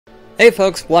Hey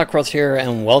folks, BlackCross here,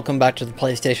 and welcome back to the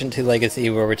PlayStation 2 Legacy,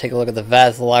 where we take a look at the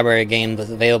vast library of games that's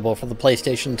available for the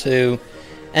PlayStation 2.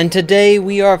 And today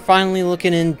we are finally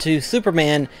looking into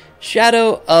Superman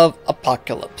Shadow of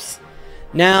Apokolips.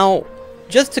 Now,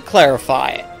 just to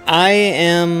clarify, I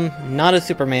am not a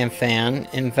Superman fan.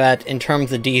 In fact, in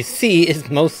terms of DC,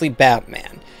 it's mostly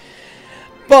Batman.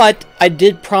 But I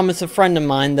did promise a friend of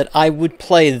mine that I would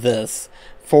play this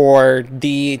for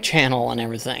the channel and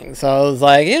everything. So I was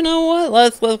like, you know what,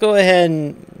 let's go ahead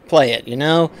and play it, you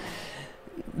know?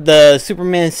 The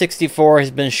Superman 64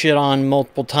 has been shit on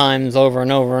multiple times over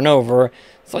and over and over,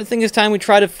 so I think it's time we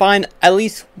try to find at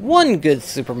least one good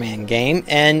Superman game,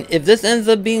 and if this ends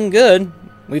up being good,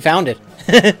 we found it.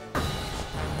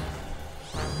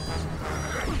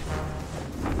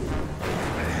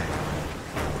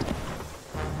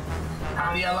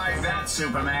 How do you like that,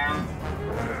 Superman?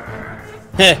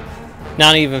 Heh,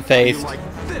 not even phased. You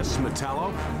like this,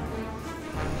 Metallo?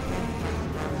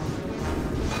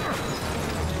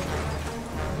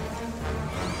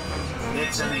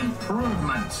 It's an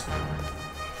improvement.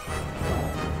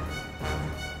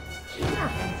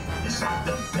 Is that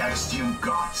the best you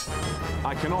got?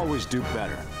 I can always do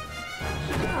better.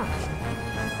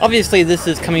 Obviously, this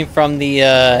is coming from the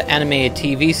animated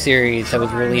TV series that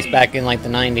was released back in like the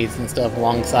 90s and stuff,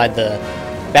 alongside the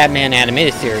Batman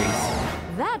animated series.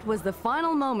 That was the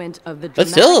final moment of the But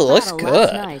still, it looks battle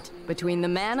good. last night between the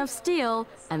Man of Steel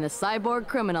and the cyborg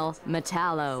criminal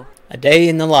Metallo. A day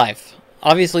in the life.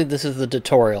 Obviously, this is the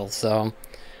tutorial, so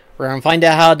we're gonna find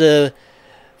out how to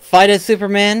fight as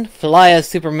Superman, fly as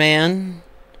Superman,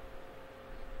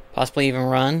 possibly even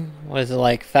run. What is it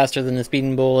like? Faster than a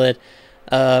speeding bullet,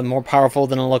 more powerful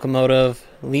than a locomotive,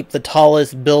 leap the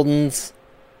tallest buildings.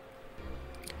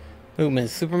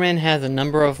 Movement. Superman has a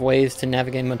number of ways to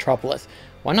navigate Metropolis.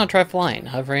 Why not try flying,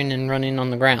 hovering, and running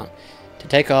on the ground? To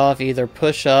take off, either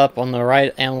push up on the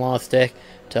right analog stick.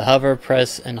 To hover,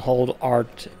 press, and hold R.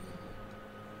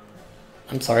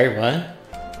 I'm sorry, what?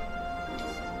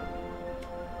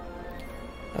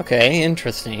 Okay,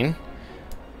 interesting.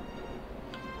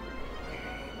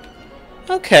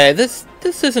 Okay, this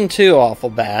isn't too awful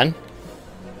bad.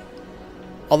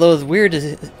 Although it's weird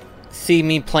to see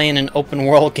me playing an open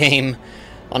world game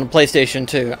on a PlayStation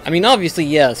 2. I mean, obviously,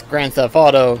 yes, Grand Theft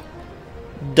Auto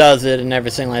does it and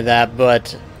everything like that,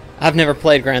 but I've never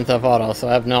played Grand Theft Auto, so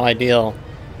I have no idea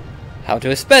how to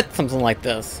expect something like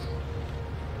this.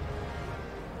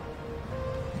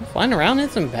 Flying around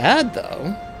isn't bad,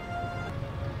 though.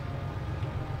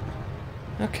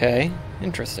 Okay,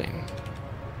 interesting.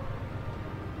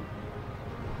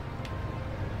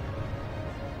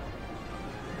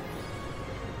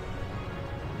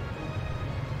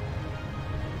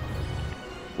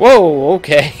 Whoa,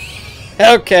 okay.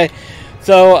 Okay.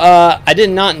 So, I did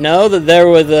not know that there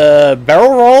was a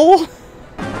barrel roll.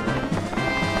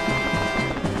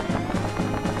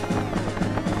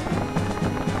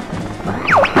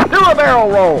 Do a barrel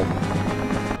roll!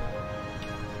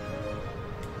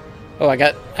 Oh, I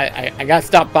got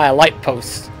stopped by a light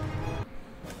post.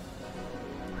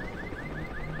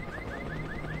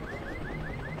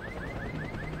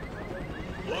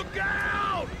 Look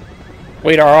out!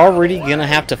 Wait, are we already gonna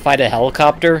have to fight a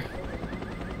helicopter?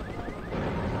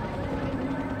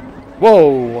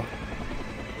 Whoa!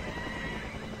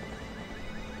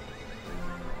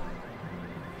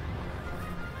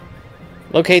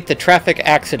 Locate the traffic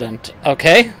accident.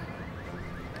 Okay.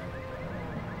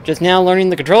 Just now learning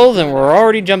the controls and we're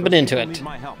already jumping into it. Need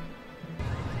my help.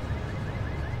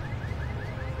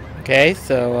 Okay,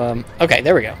 so, okay,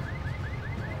 there we go.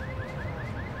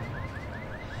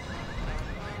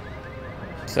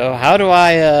 So, how do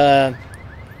I,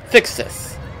 fix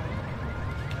this?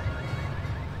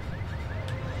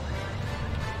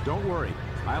 Don't worry,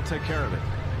 I'll take care of it.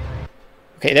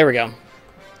 Okay, there we go.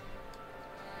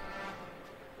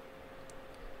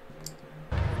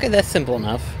 Okay, that's simple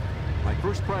enough. My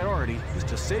first priority is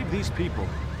to save these people.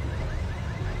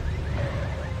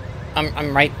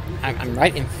 I'm right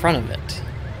in front of it.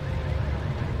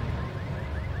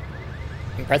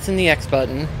 I'm pressing the X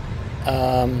button.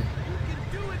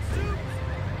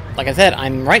 Like I said,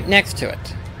 I'm right next to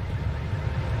it.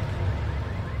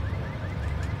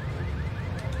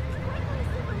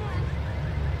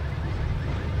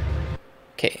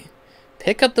 Okay.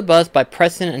 Pick up the bus by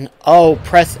pressing and... Oh,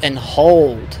 press and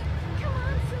hold.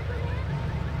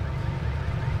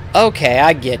 Okay,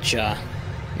 I get ya.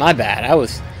 My bad, I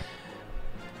was...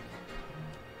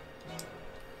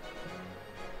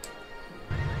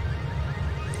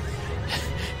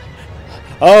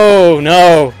 Oh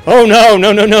no! Oh no!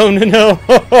 No! No! No! No! No!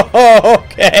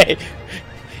 Okay.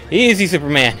 Easy,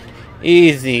 Superman.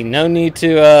 Easy. No need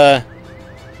to,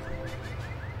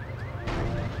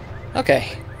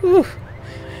 Okay. Whew.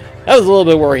 That was a little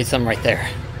bit worrisome right there.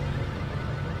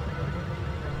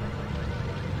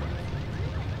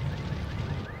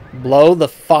 Blow the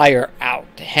fire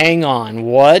out. Hang on.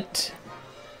 What?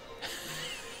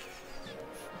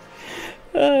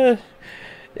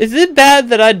 Is it bad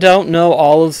that I don't know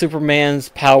all of Superman's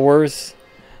powers?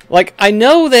 Like, I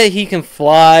know that he can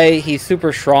fly, he's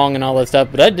super strong and all that stuff,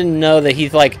 but I didn't know that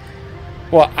he's like,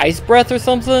 what, ice breath or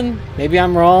something? Maybe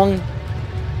I'm wrong.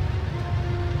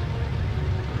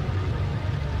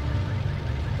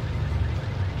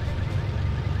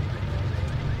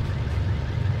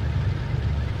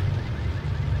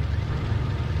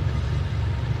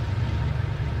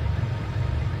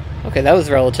 Okay, that was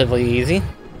relatively easy.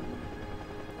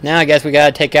 Now I guess we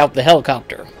gotta take out the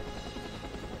helicopter.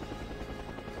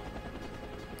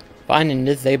 Find and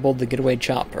disable the getaway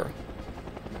chopper.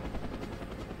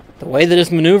 The way that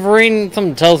it's maneuvering,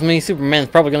 something tells me Superman's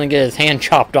probably gonna get his hand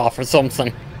chopped off or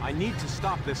something. I need to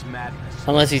stop this madness.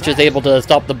 Unless he's just able to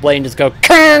stop the blade and just go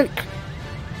KERK!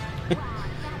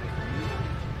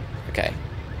 Okay.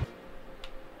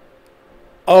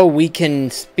 Oh, we can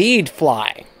speed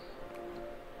fly.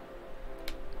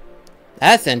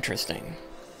 That's interesting.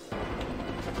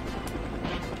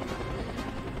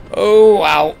 Oh,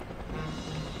 wow.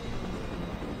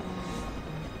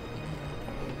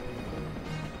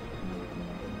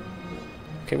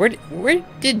 Okay,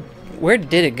 where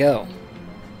did it go?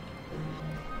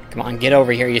 Come on, get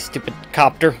over here, you stupid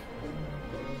copter.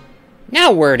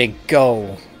 Now where'd it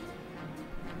go?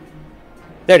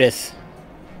 There it is.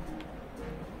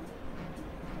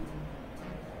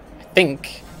 I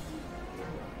think.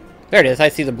 There it is, I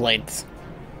see the blades.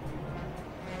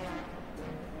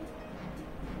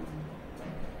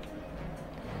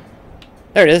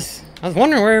 There it is. I was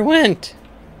wondering where it went.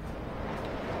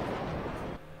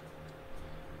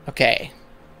 Okay.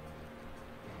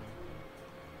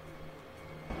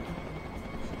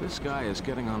 This guy is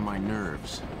getting on my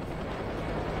nerves.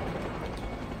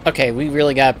 Okay, we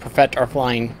really gotta perfect our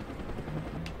flying.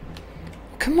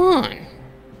 Come on.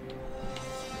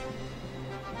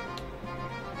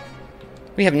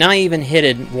 We have not even hit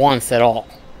it once at all.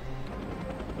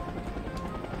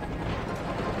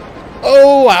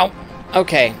 Oh, wow.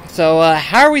 Okay, so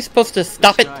how are we supposed to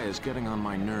stop it? This guy is getting on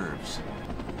my nerves.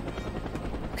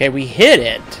 Okay, we hit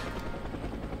it,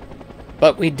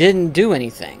 but we didn't do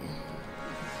anything.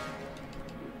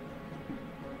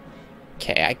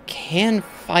 Okay, I can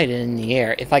fight it in the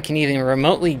air if I can even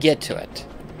remotely get to it.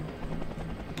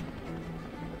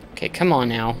 Okay, come on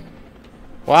now.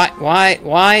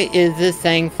 Why is this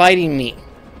thing fighting me?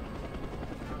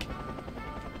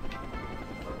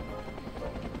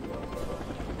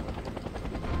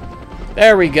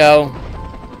 There we go.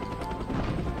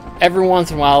 Every once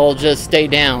in a while, it'll just stay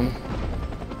down.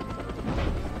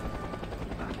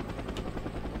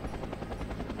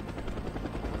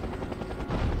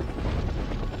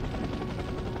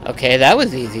 Okay, that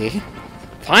was easy.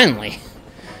 Finally.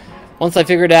 Once I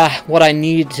figured out what I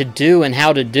needed to do and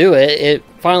how to do it, it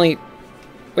finally...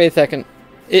 Wait a second.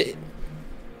 It's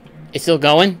still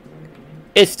going?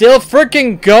 It's still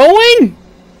freaking going?!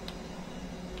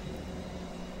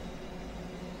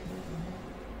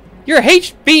 Your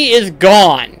HP is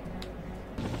gone!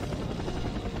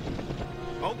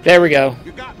 Okay, there we go.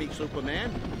 You got me,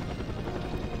 Superman.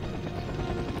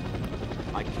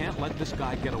 I can't let this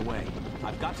guy get away.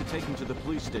 I've got to take him to the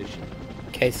police station.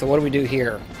 Okay, so what do we do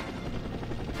here?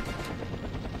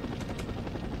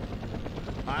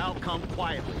 I'll come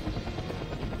quietly.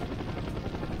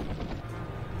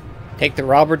 Take the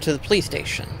robber to the police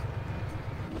station.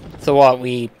 So what,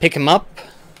 we pick him up?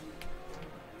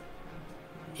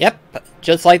 Yep,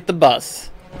 just like the bus.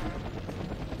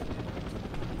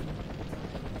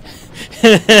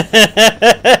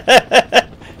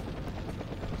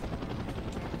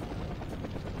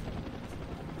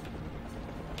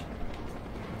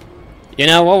 You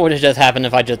know, what would have just happened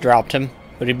if I just dropped him?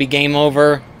 Would it be game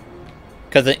over?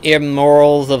 Because of the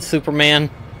immorals of Superman?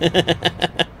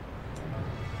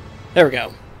 There we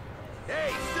go.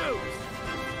 Hey, Zeus!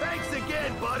 Thanks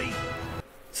again, buddy!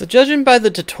 So judging by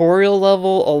the tutorial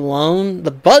level alone,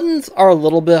 the buttons are a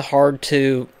little bit hard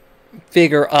to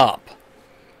figure up.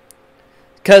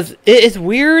 Because it is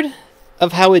weird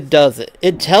of how it does it.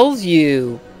 It tells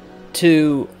you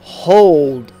to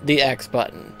hold the X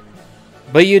button.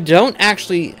 But you don't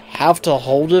actually have to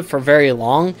hold it for very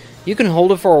long. You can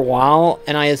hold it for a while,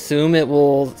 and I assume it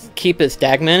will keep it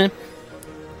stagnant.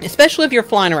 Especially if you're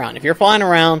flying around. If you're flying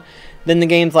around, then the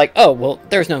game's like, oh, well,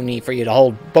 there's no need for you to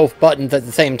hold both buttons at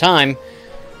the same time.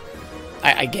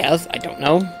 I guess. I don't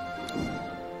know.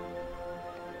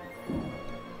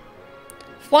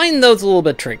 Flying, though, is a little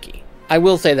bit tricky. I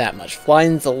will say that much.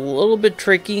 Flying's a little bit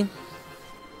tricky.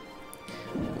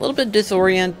 A little bit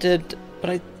disoriented, but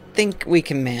I think we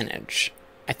can manage.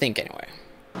 I think, anyway.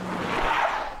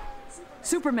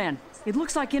 Superman, it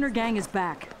looks like Intergang is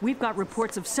back. We've got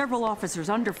reports of several officers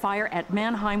under fire at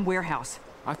Mannheim Warehouse.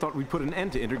 I thought we put an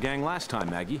end to Intergang last time,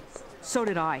 Maggie. So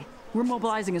did I. We're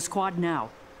mobilizing a squad now.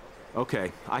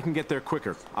 Okay, I can get there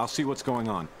quicker. I'll see what's going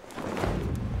on.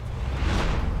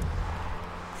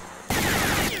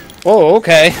 Oh,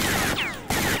 okay.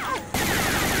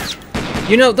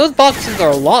 You know, those boxes are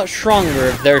a lot stronger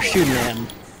if they're shooting at them.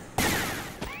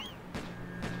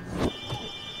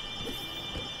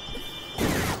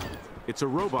 It's a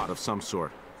robot of some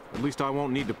sort. At least I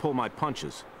won't need to pull my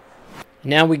punches.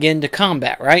 Now we get into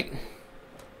combat, right?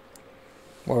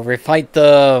 Where we fight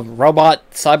the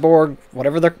robot, cyborg,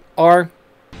 whatever they are.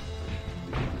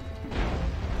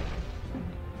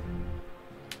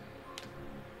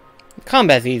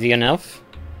 Combat's easy enough.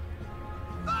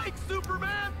 Thanks,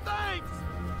 Superman, thanks!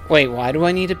 Wait, why do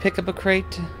I need to pick up a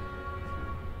crate?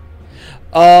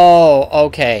 Oh,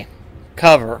 okay.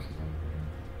 Cover.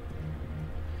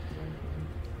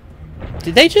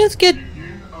 Did they just get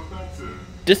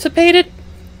dissipated?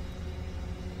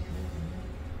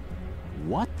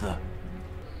 What the?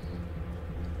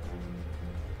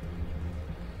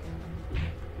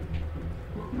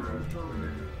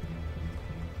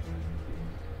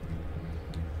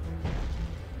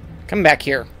 Come back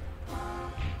here.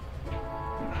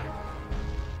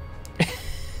 The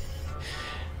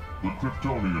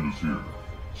Kryptonian is here.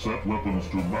 Set weapons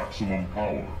to maximum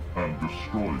power and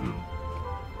destroy him.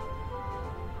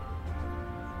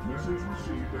 Message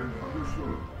received and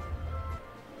understood.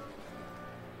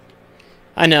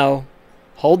 I know.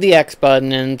 Hold the X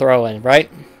button and throw in, right?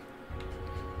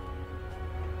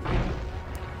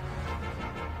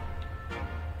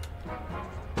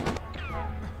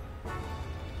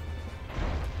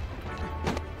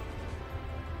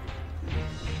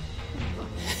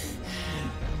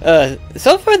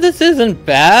 So far this isn't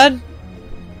bad,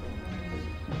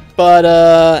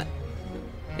 but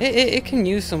it can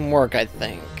use some work, I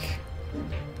think.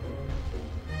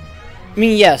 I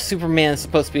mean, yes, Superman's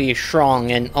supposed to be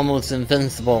strong and almost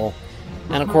invincible,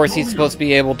 and of course he's supposed to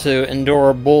be able to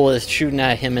endure bullets shooting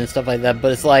at him and stuff like that,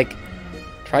 but it's like,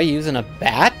 try using a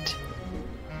bat?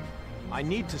 I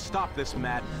need to stop this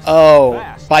madness. Oh,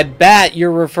 Fast. by bat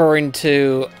you're referring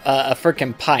to a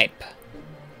frickin' pipe.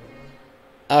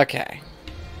 Okay.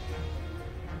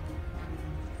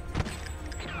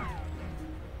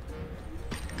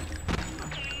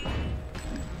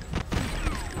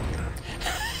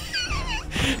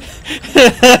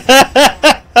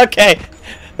 Okay,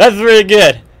 that's really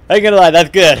good. I ain't gonna lie, that's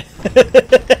good.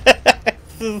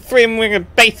 This is a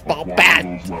three-winged baseball bat,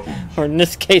 or in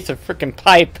this case, a freaking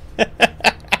pipe.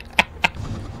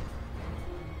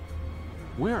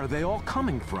 Where are they all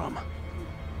coming from?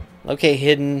 Okay,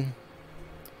 hidden.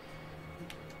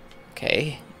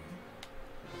 Okay.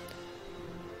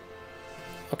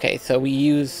 Okay, so we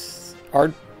use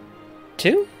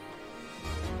R2?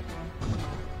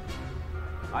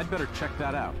 I'd better check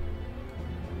that out.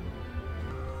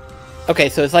 Okay,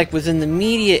 so it's like was in the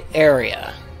immediate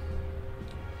area.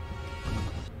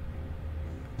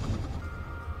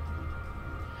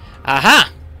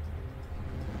 Aha!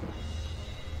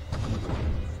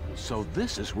 So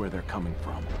this is where they're coming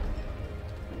from.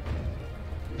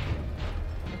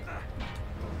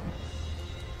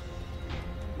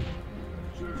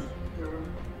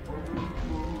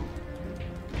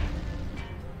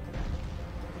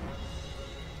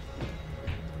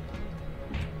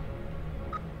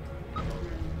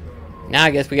 Now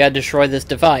I guess we gotta destroy this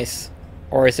device.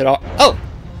 Or is it all... Oh!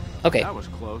 Okay. That was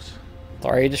close.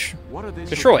 Sorry, What are they so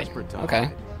destroyed. desperate to Okay.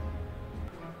 hide?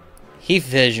 Heat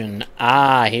vision.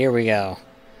 Ah, here we go.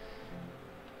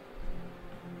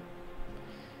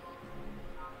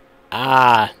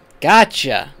 Ah,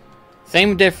 gotcha.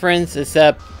 Same difference,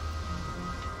 except...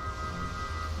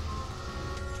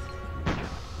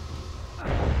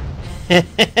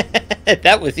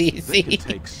 That was They easy. could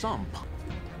take some.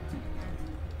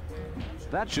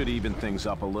 That should even things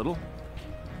up a little.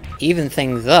 Even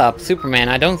things up. Superman,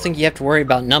 I don't think you have to worry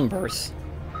about numbers.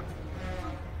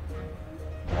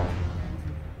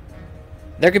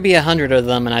 There could be 100 of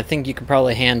them, and I think you could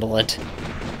probably handle it.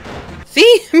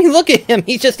 See? I mean, look at him.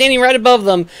 He's just standing right above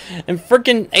them and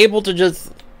freaking able to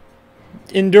just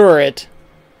endure it.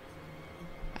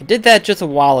 I did that just a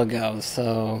while ago,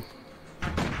 so...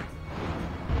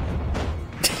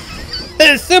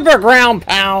 Super ground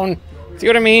pound! See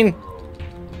what I mean?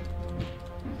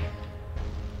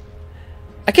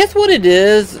 I guess what it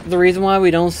is, the reason why we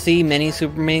don't see many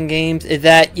Superman games, is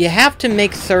that you have to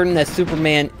make certain that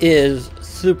Superman is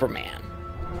Superman.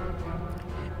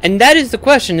 And that is the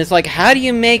question. It's like, how do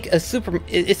you make a Superman?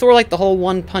 It's sort of like the whole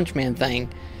One Punch Man thing.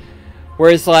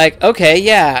 Where it's like, okay,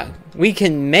 yeah, we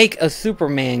can make a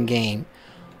Superman game.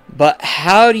 But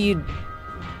how do you...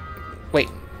 Wait.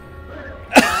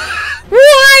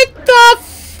 What the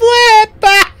flip?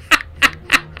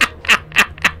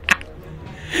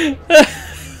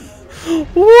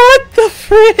 What the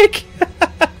frick?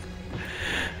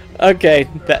 Okay,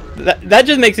 that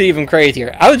just makes it even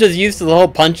crazier. I was just used to the whole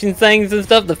punching things and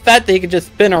stuff. The fact that he could just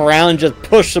spin around and just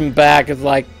push them back is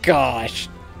like, gosh.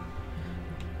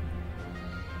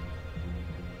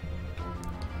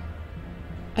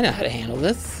 I know how to handle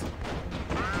this.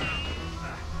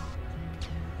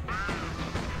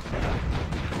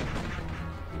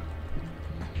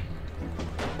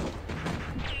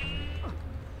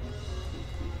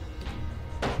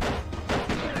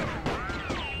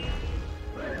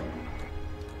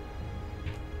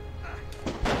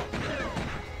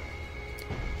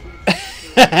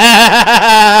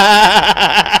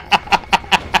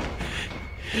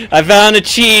 I found a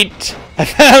cheat! I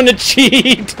found a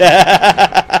cheat!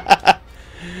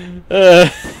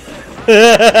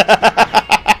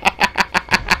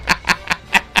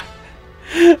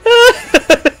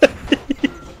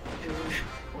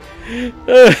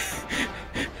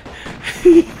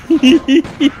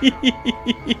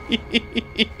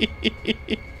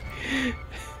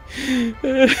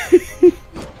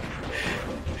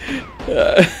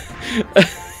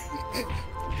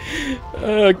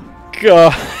 Oh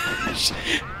gosh.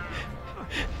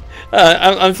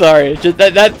 I'm sorry. Just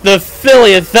that's the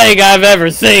silliest thing I've ever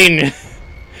seen.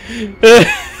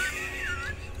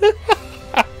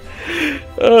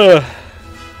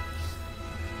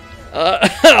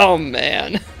 Oh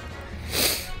man.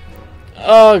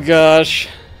 Oh gosh.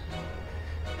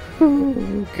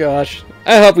 Oh gosh.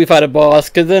 I hope we fight a boss,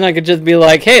 because then I could just be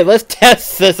like, hey, let's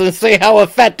test this and see how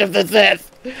effective this is.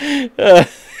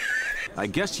 I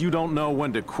guess you don't know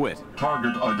when to quit.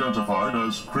 Target identified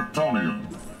as Kryptonian.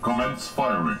 Commence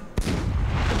firing.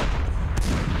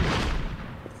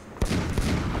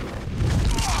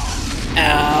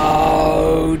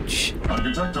 Ouch. I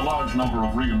detect a large number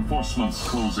of reinforcements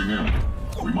closing in.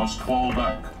 We must fall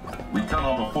back. We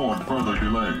cannot afford further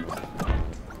delay.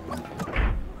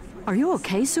 Are you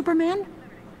okay, Superman?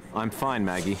 I'm fine,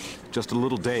 Maggie. Just a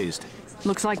little dazed.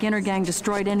 Looks like Intergang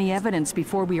destroyed any evidence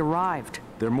before we arrived.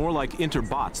 They're more like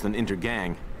interbots than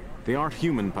intergang. They aren't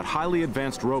human, but highly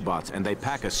advanced robots, and they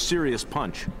pack a serious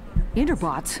punch.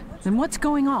 Interbots? Then what's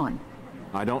going on?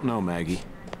 I don't know, Maggie,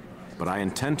 but I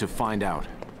intend to find out.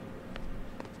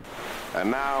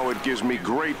 And now it gives me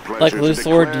great pleasure Like, to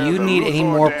Luthor, declare do you the need any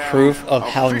Luthor more Dam proof of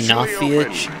how officially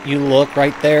Nazi-ish open. you look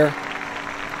right there?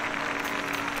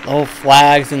 The whole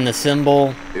flags and the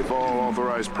symbol. If all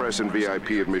authorized press and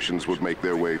VIP admissions would make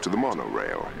their way to the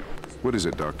monorail. What is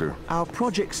it, Doctor? Our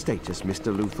project status,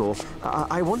 Mr. Luthor.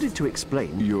 I wanted to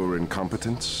explain. Your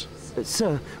incompetence?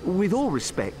 Sir, with all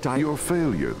respect, Your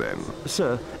failure, then,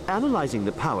 Sir, analyzing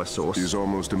the power source... is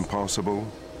almost impossible.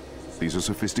 These are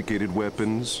sophisticated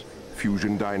weapons.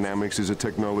 Fusion dynamics is a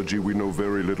technology we know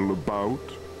very little about.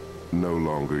 No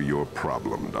longer your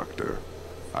problem, Doctor.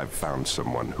 I've found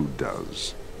someone who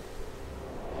does.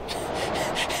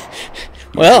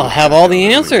 Well, have all the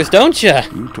answers, don't you?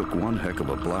 You took one heck of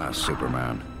a blast,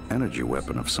 Superman. Energy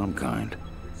weapon of some kind.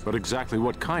 But exactly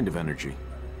what kind of energy?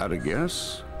 At a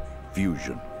guess?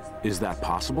 Fusion. Is that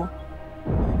possible?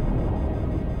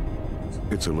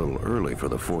 It's a little early for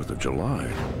the 4th of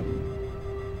July.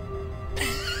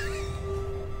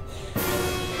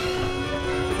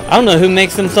 I don't know who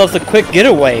makes themselves a quick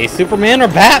getaway, Superman or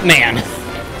Batman?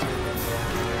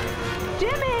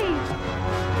 Jimmy!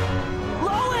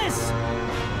 Lois!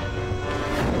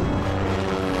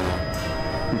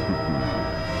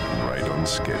 Right on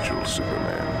schedule,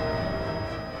 Superman.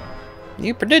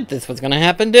 You predicted this was gonna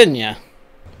happen, didn't you?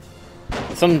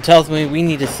 Something tells me we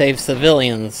need to save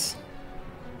civilians.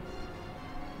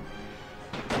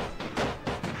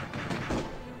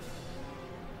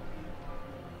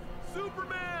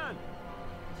 Superman!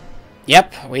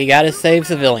 Yep, we gotta save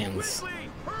civilians. Quickly,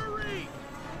 hurry!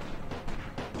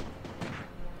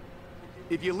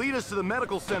 If you lead us to the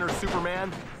medical center,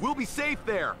 Superman, we'll be safe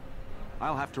there.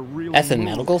 I'll have to really That's a move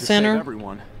medical to center? save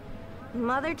everyone.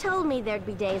 Mother told me there'd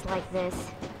be days like this.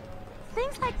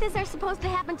 Things like this are supposed to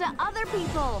happen to other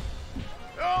people.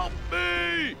 Help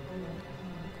me!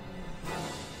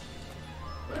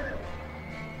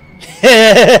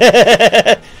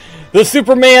 The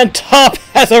Superman top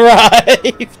has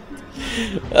arrived!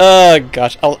 Oh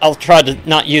gosh, I'll try to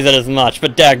not use it as much,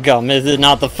 but dadgum, is it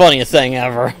not the funniest thing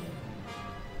ever?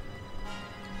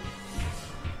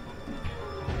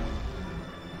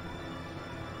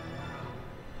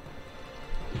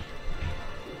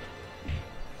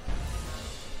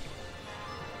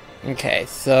 Okay,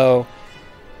 so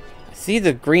I see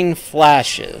the green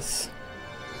flashes.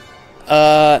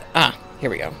 Here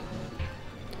we go.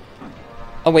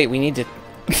 Oh wait, we need to...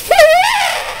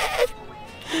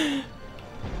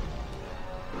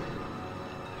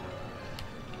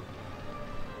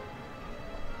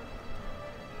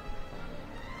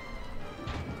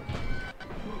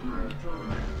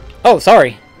 Oh,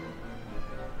 sorry.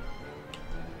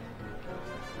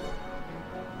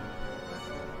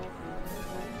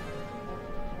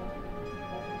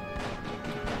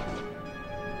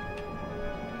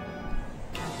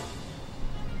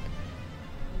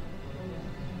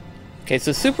 Okay,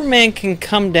 so Superman can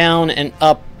come down and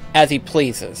up as he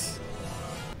pleases.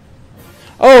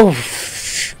 Oh!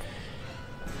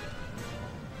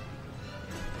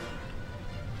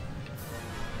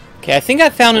 Okay, I think I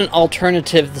found an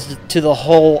alternative to the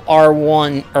whole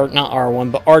R1, or not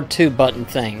R1, but R2 button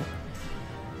thing.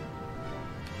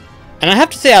 And I have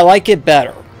to say I like it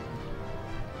better.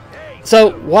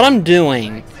 So, what I'm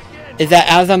doing is that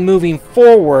as I'm moving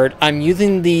forward, I'm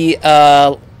using the,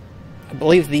 I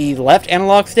believe the left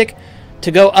analog stick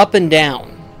to go up and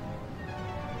down.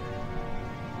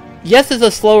 Yes, it's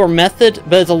a slower method,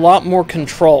 but it's a lot more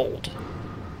controlled.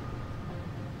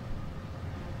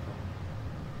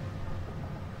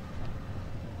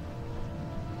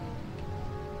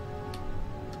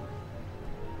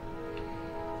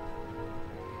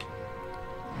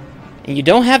 And you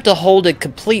don't have to hold it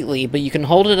completely, but you can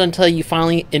hold it until you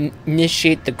finally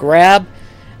initiate the grab,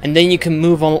 and then you can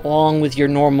move along with your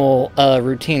normal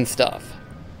routine stuff.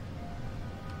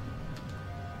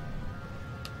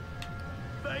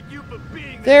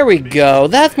 There we go.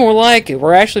 That's more like it.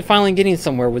 We're actually finally getting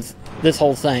somewhere with this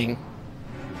whole thing.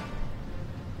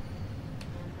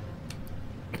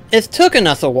 It's taken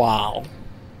us a while.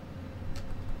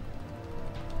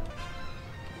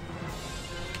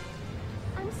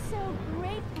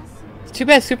 It's too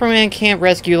bad Superman can't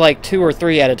rescue like 2 or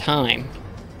 3 at a time.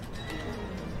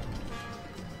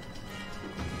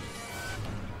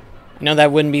 I know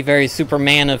that wouldn't be very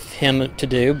Superman of him to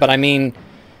do, but I mean,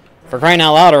 for crying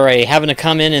out loud already, having to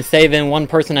come in and save in one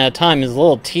person at a time is a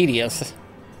little tedious.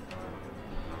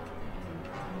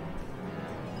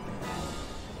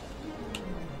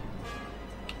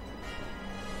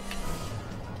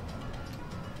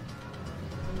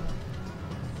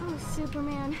 Oh,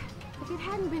 Superman. If it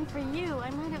hadn't been for you, I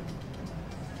might have...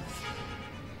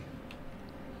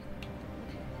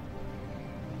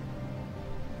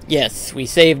 Yes, we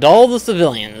saved all the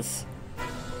civilians.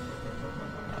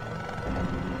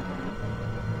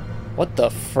 What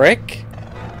the frick?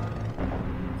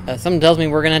 Something tells me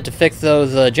we're gonna have to fix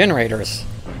those generators.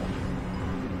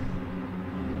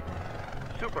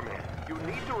 Superman, you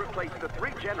need to replace the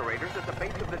 3 generators at the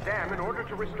base of the dam in order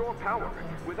to restore power.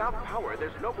 Without power,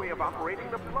 there's no way of operating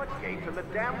the floodgates and the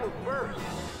dam will burst.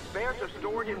 Spares are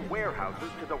stored in warehouses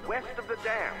to the west of the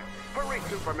dam. Hurry,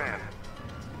 Superman!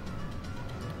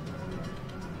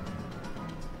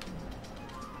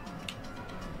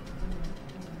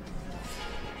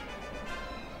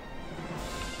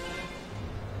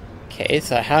 Okay,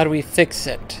 so how do we fix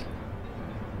it?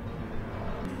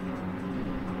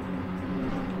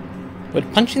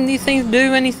 Would punching these things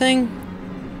do anything?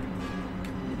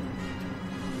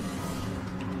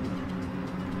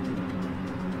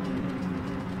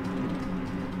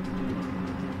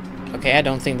 Okay, I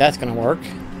don't think that's gonna work.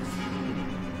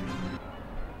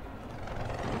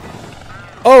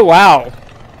 Oh, wow!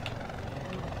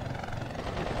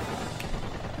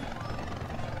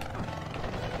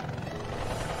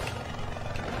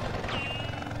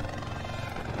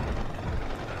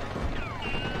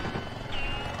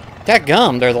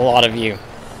 Dadgum, there's a lot of you.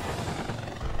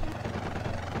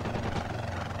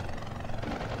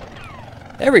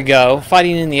 There we go.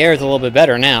 Fighting in the air is a little bit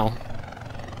better now.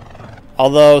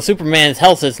 Although Superman's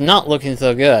health is not looking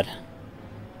so good.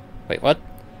 Wait, what?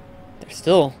 They're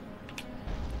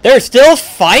still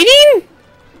fighting?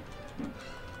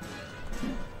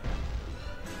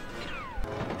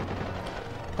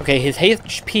 Okay, his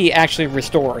HP actually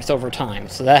restores over time,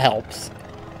 so that helps.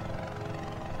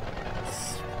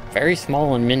 Very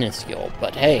small and minuscule,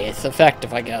 but hey, it's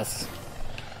effective, I guess.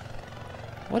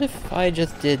 What if I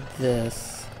just did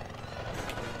this?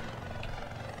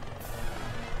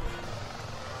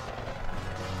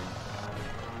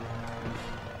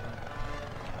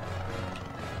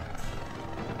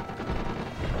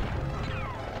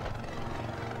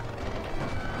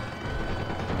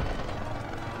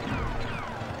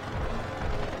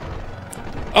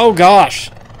 Oh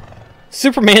gosh!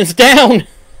 Superman's down!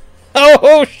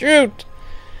 Oh shoot!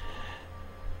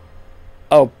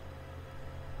 Oh.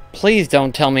 Please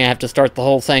don't tell me I have to start the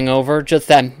whole thing over. Just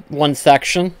that one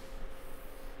section.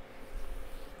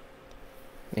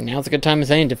 I mean, now's a good time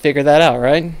as any to figure that out,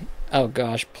 right? Oh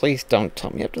gosh, please don't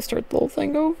tell me I have to start the whole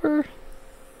thing over.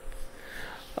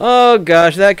 Oh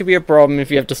gosh, that could be a problem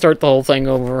if you have to start the whole thing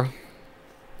over.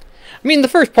 I mean, the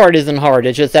first part isn't hard,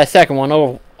 it's just that second one.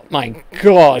 Oh my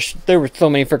gosh, there were so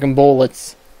many freaking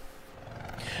bullets.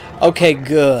 Okay,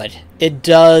 good. It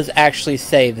does actually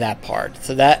save that part,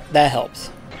 so that helps.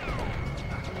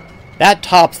 That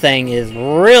top thing is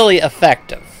really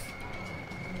effective.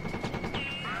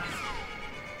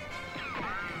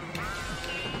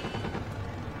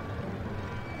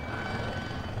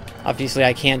 Obviously,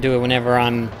 I can't do it whenever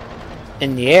I'm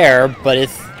in the air, but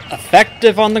it's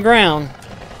effective on the ground.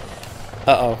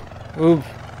 Uh-oh. Ooh.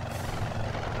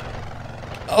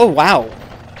 Oh, wow.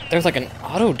 There's like an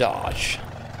auto dodge.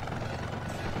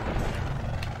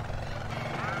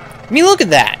 I mean, look at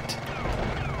that.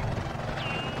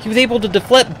 He was able to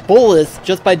deflect bullets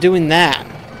just by doing that.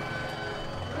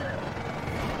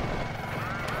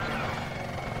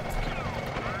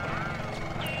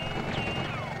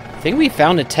 I think we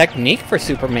found a technique for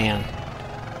Superman.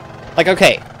 Like,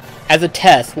 okay, as a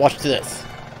test, watch this.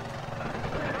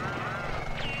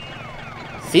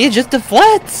 See, it just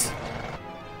deflects!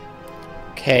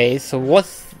 Okay, so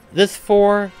what's this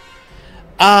for?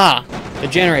 Ah, the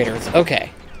generators,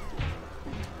 okay.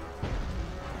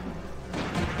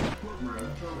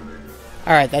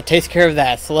 Alright, that takes care of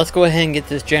that, so let's go ahead and get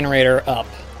this generator up.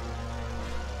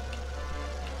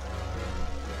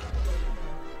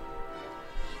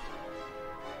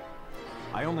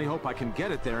 I only hope I can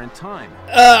get it there in time.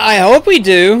 I hope we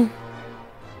do.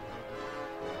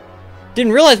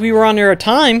 Didn't realize we were under a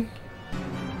time.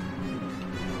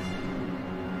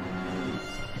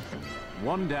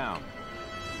 One down.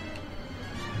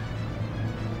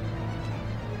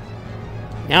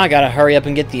 Now I gotta hurry up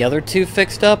and get the other two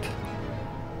fixed up.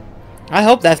 I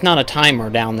hope that's not a timer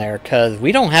down there, because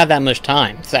we don't have that much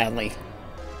time, sadly.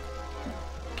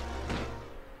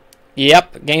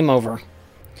 Yep, game over.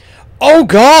 Oh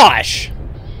gosh!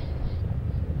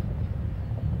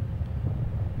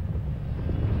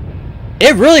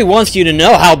 It really wants you to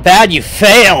know how bad you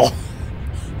fail!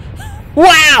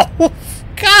 Wow!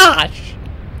 Gosh!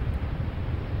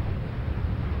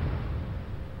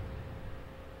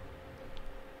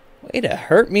 Way to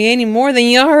hurt me any more than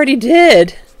you already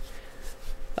did!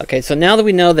 Okay, so now that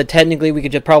we know that technically we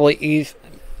could just probably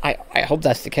I hope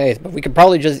that's the case, but we could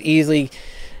probably just easily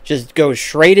just go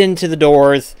straight into the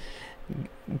doors,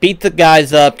 beat the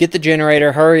guys up, get the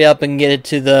generator, hurry up and get it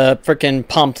to the frickin'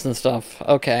 pumps and stuff.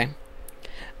 Okay.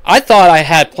 I thought I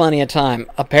had plenty of time.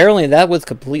 Apparently that was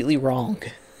completely wrong.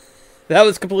 That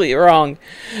was completely wrong.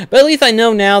 But at least I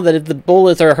know now that if the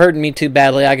bullets are hurting me too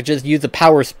badly, I could just use a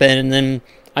power spin and then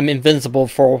I'm invincible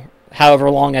for however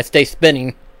long I stay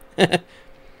spinning.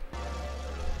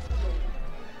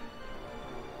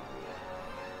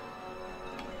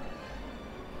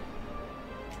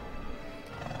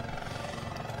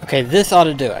 Okay, this ought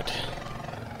to do it.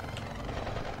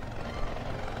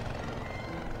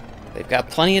 We've got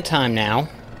plenty of time now.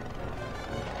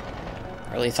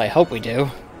 Or at least I hope we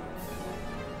do.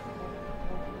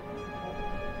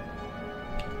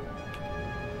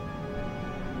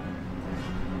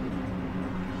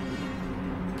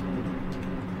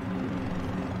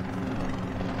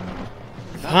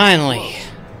 Finally!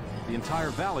 The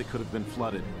entire valley could have been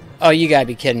flooded. Oh, you gotta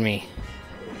be kidding me.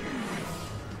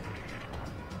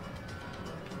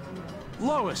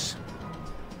 Lois!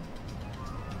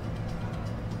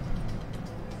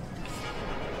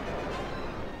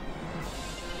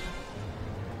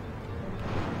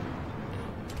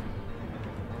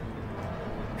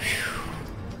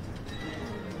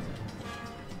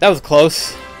 That was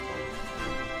close.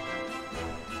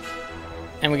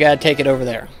 And we gotta take it over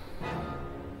there.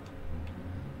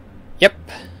 Yep.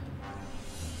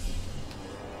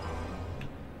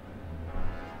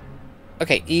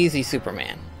 Okay, easy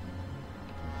Superman.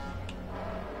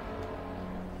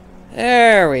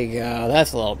 There we go.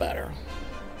 That's a little better.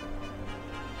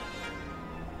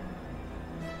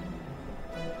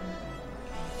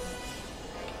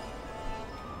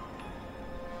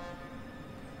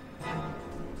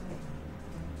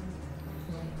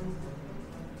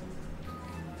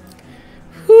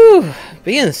 Whew,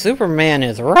 being Superman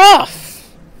is rough.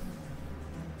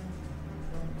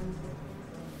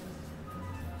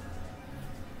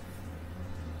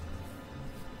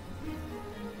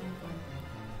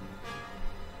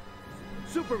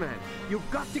 Superman, you've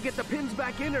got to get the pins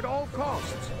back in at all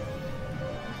costs.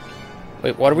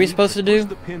 Wait, what are we supposed to do? Push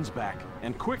the pins back,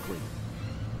 and quickly.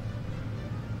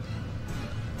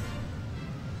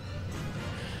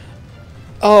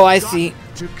 Oh, I see.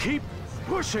 To keep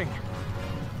pushing.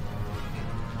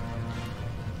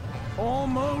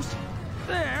 Almost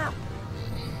there.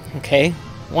 Okay,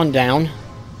 one down.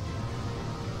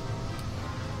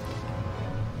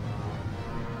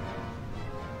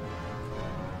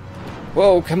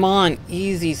 Whoa, come on.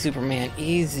 Easy, Superman.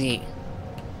 Easy.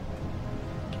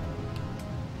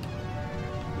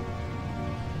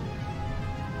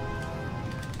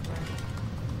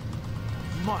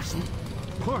 Must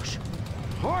push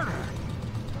harder.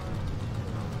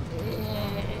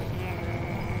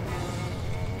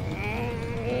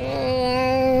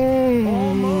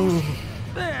 Almost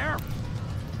there.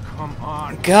 Come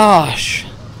on. Gosh.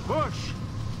 Push.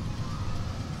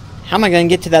 How am I going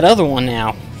to get to that other one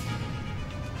now?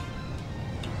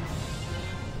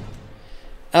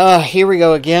 Here we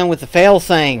go again with the fail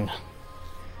thing.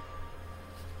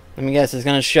 Let me guess, it's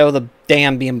going to show the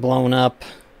dam being blown up.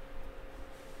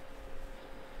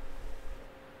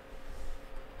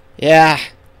 Yeah.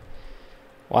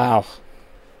 Wow.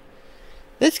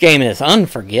 This game is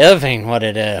unforgiving, what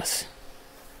it is.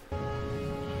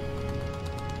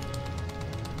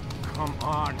 Come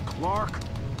on, Clark.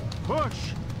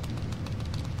 Push.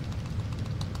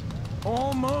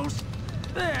 Almost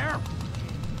there.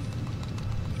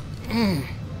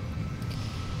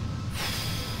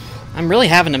 I'm really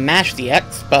having to mash the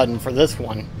X button for this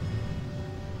one.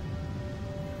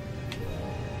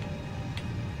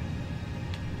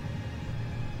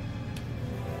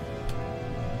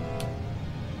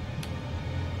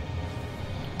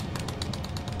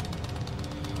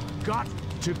 Got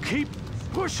to keep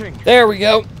pushing. There we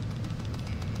go.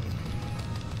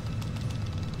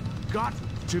 Got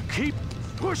to keep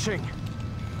pushing.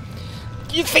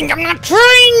 You think I'm not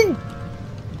trying?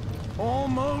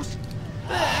 Almost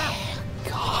there.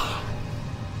 God.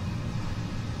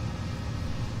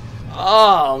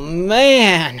 Oh,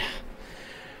 man.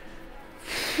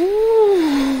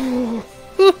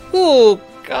 Oh,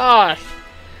 gosh.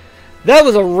 That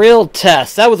was a real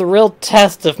test. That was a real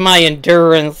test of my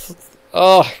endurance.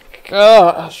 Oh,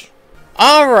 gosh.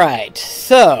 Alright,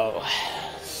 so...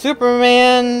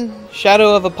 Superman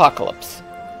Shadow of Apokolips.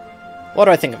 What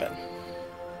do I think of it?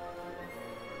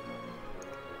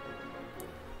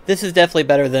 This is definitely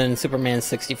better than Superman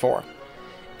 64.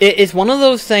 It's one of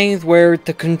those things where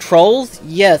the controls,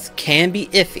 yes, can be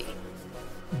iffy.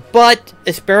 But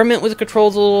experiment with the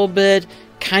controls a little bit,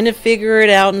 kind of figure it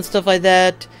out and stuff like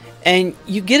that, and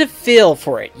you get a feel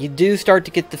for it. You do start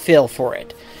to get the feel for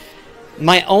it.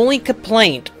 My only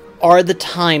complaint are the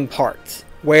time parts,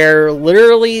 where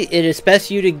literally it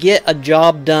expects you to get a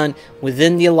job done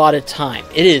within the allotted time.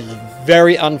 It is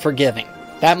very unforgiving.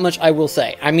 That much I will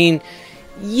say. I mean,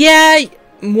 yeah,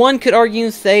 one could argue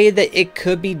and say that it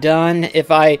could be done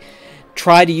if I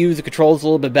try to use the controls a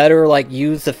little bit better, like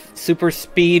use the super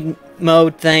speed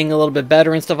mode thing a little bit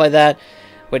better and stuff like that,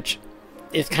 which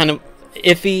is kind of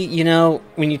iffy, you know,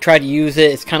 when you try to use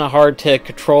it. It's kind of hard to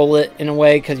control it in a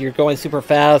way because you're going super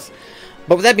fast.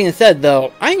 But with that being said,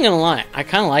 though, I ain't gonna lie, I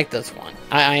kind of like this one.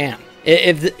 I am.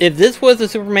 If this was a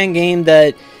Superman game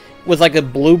that was like a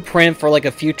blueprint for like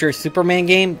a future Superman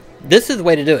game, this is the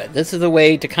way to do it. This is the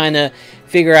way to kind of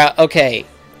figure out, okay,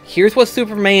 here's what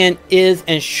Superman is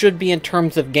and should be in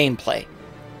terms of gameplay.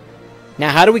 Now,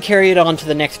 how do we carry it on to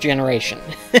the next generation?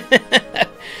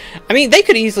 I mean, they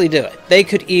could easily do it. They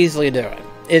could easily do it.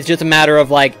 It's just a matter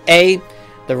of, like, A,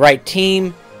 the right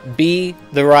team, B,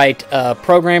 the right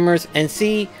programmers, and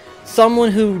C,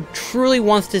 someone who truly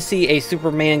wants to see a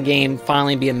Superman game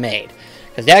finally being made.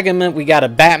 Because daggone, we got a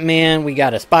Batman, we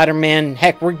got a Spider-Man,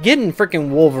 heck, we're getting freaking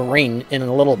Wolverine in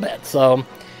a little bit. So,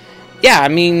 yeah, I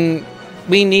mean,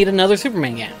 we need another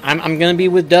Superman game. I'm going to be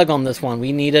with Doug on this one.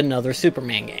 We need another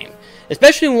Superman game.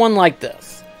 Especially one like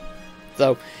this.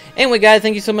 So, anyway, guys,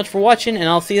 thank you so much for watching, and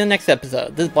I'll see you in the next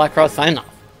episode. This is BlackCross signing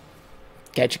off.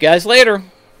 Catch you guys later.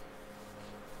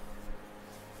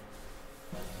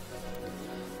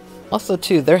 Also,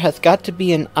 too, there has got to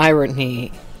be an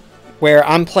irony where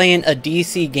I'm playing a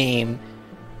DC game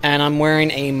and I'm wearing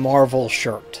a Marvel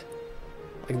shirt.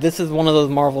 Like, this is one of those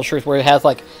Marvel shirts where it has,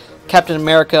 like, Captain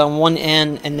America on one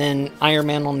end and then Iron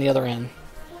Man on the other end.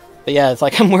 But yeah, it's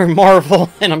like I'm wearing Marvel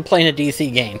and I'm playing a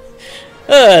DC game.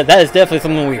 That is definitely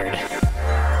something weird.